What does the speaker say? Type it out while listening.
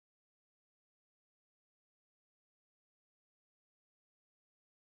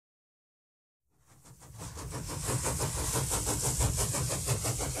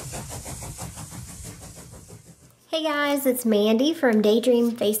Hey guys, it's Mandy from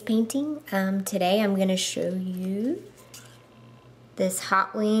Daydream Face Painting. Today I'm going to show you this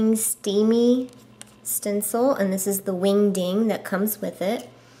Hot Wingz Steamy stencil, and this is the wing ding that comes with it.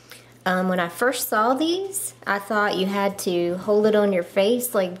 When I first saw these, I thought you had to hold it on your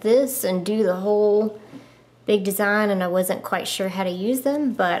face like this and do the whole big design, and I wasn't quite sure how to use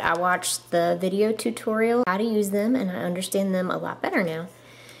them, but I watched the video tutorial how to use them and I understand them a lot better now.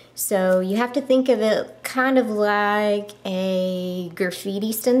 So you have to think of it kind of like a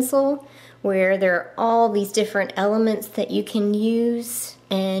graffiti stencil where there are all these different elements that you can use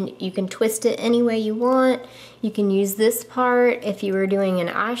and you can twist it any way you want. You can use this part if you were doing an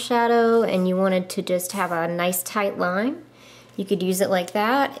eyeshadow and you wanted to just have a nice tight line. You could use it like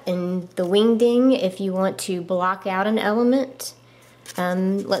that. And the wing ding if you want to block out an element.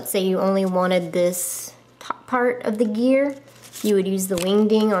 Let's say you only wanted this top part of the gear. You would use the wing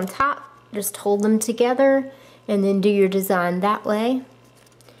ding on top, just hold them together, and then do your design that way.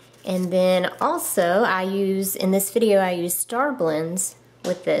 And then also, in this video, I use star blends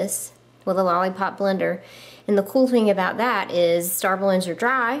with this, with a lollipop blender. And the cool thing about that is star blends are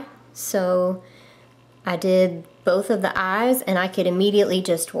dry, so I did both of the eyes, and I could immediately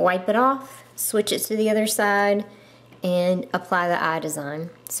just wipe it off, switch it to the other side, and apply the eye design.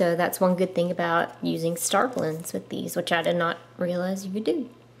 So that's one good thing about using star blends with these, which I did not realize you could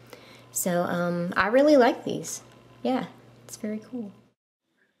do. So I really like these. Yeah, it's very cool.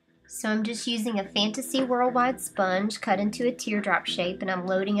 So I'm just using a Fantasy Worldwide sponge cut into a teardrop shape, and I'm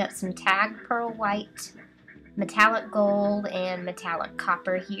loading up some Tag Pearl White, metallic gold, and metallic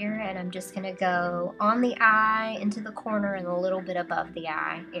copper here, and I'm just gonna go on the eye, into the corner, and a little bit above the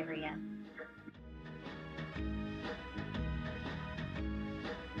eye area.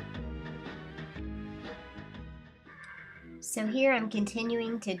 So here I'm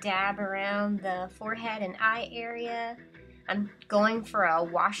continuing to dab around the forehead and eye area. I'm going for a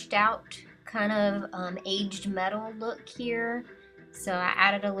washed out kind of aged metal look here. So I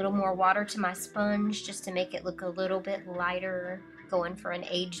added a little more water to my sponge just to make it look a little bit lighter, going for an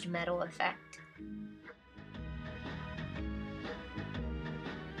aged metal effect.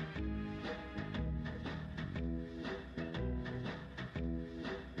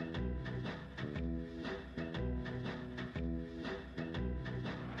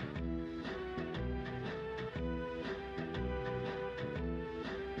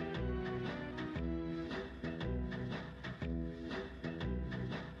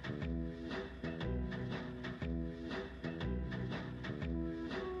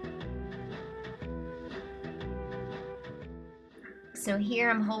 So here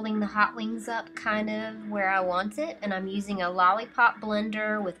I'm holding the Hot Wingz up kind of where I want it, and I'm using a lollipop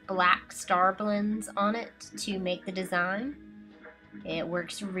blender with black star blends on it to make the design. It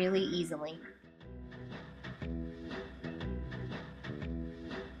works really easily.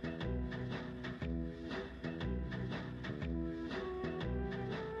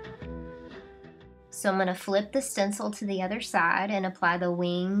 So I'm going to flip the stencil to the other side and apply the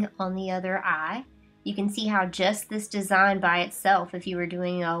wing on the other eye. You can see how just this design by itself, if you were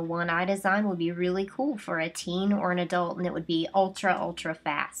doing a one eye design, would be really cool for a teen or an adult, and it would be ultra, ultra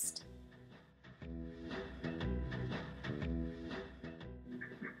fast.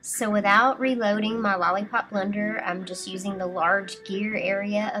 So without reloading my lollipop blender, I'm just using the large gear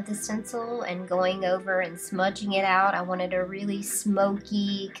area of the stencil and going over and smudging it out. I wanted a really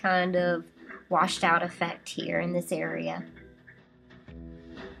smoky kind of washed out effect here in this area.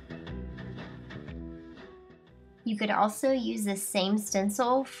 You could also use this same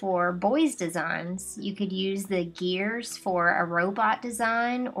stencil for boys' designs. You could use the gears for a robot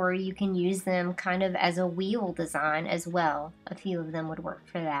design, or you can use them kind of as a wheel design as well. A few of them would work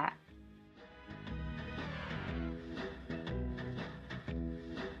for that.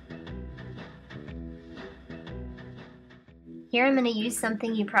 Here I'm going to use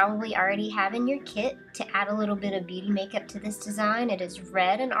something you probably already have in your kit to add a little bit of beauty makeup to this design. It is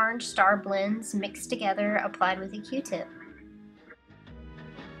red and orange star blends mixed together, applied with a Q-tip.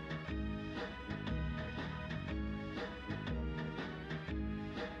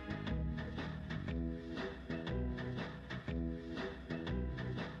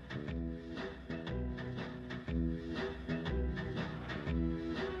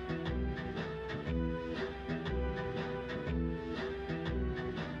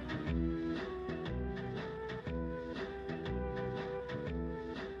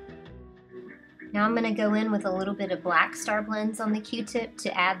 Now I'm going to go in with a little bit of black star blends on the Q-tip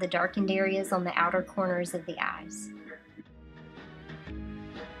to add the darkened areas on the outer corners of the eyes.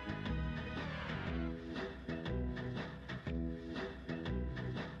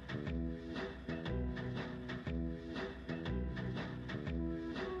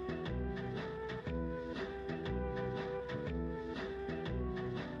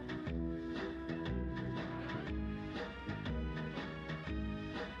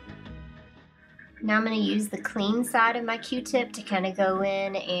 Now I'm going to use the clean side of my Q-tip to kind of go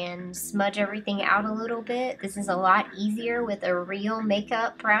in and smudge everything out a little bit. This is a lot easier with a real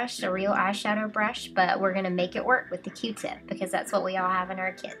makeup brush, a real eyeshadow brush, but we're going to make it work with the Q-tip because that's what we all have in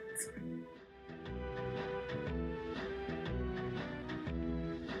our kits.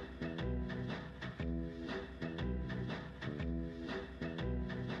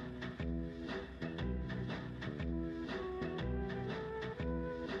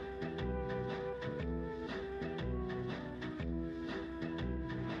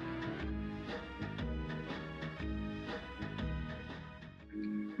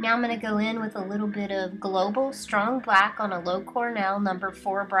 Now I'm going to go in with a little bit of Global Strong Black on a Low Cornell number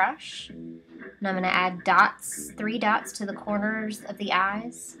 4 brush. And I'm going to add dots, 3 dots to the corners of the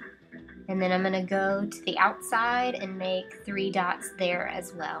eyes. And then I'm going to go to the outside and make 3 dots there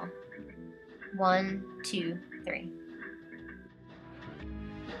as well. 1, 2, 3.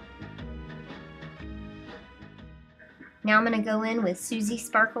 Now I'm going to go in with Susie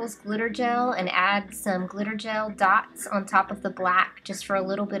Sparkles glitter gel and add some glitter gel dots on top of the black just for a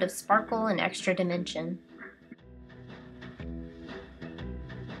little bit of sparkle and extra dimension.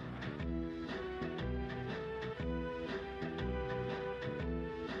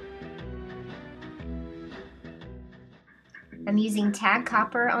 I'm using Tag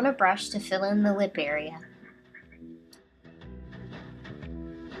Copper on a brush to fill in the lip area.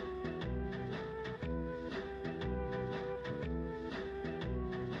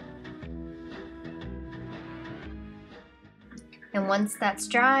 And once that's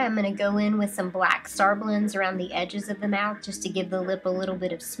dry, I'm going to go in with some black star blends around the edges of the mouth just to give the lip a little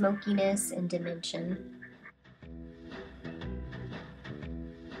bit of smokiness and dimension.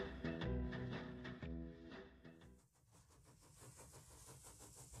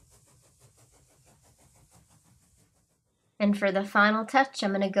 And for the final touch, I'm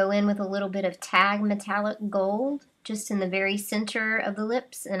going to go in with a little bit of Tag Metallic Gold just in the very center of the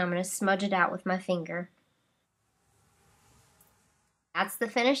lips, and I'm going to smudge it out with my finger. That's the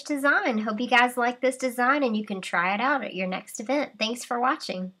finished design. Hope you guys like this design and you can try it out at your next event. Thanks for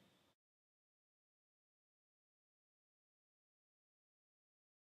watching.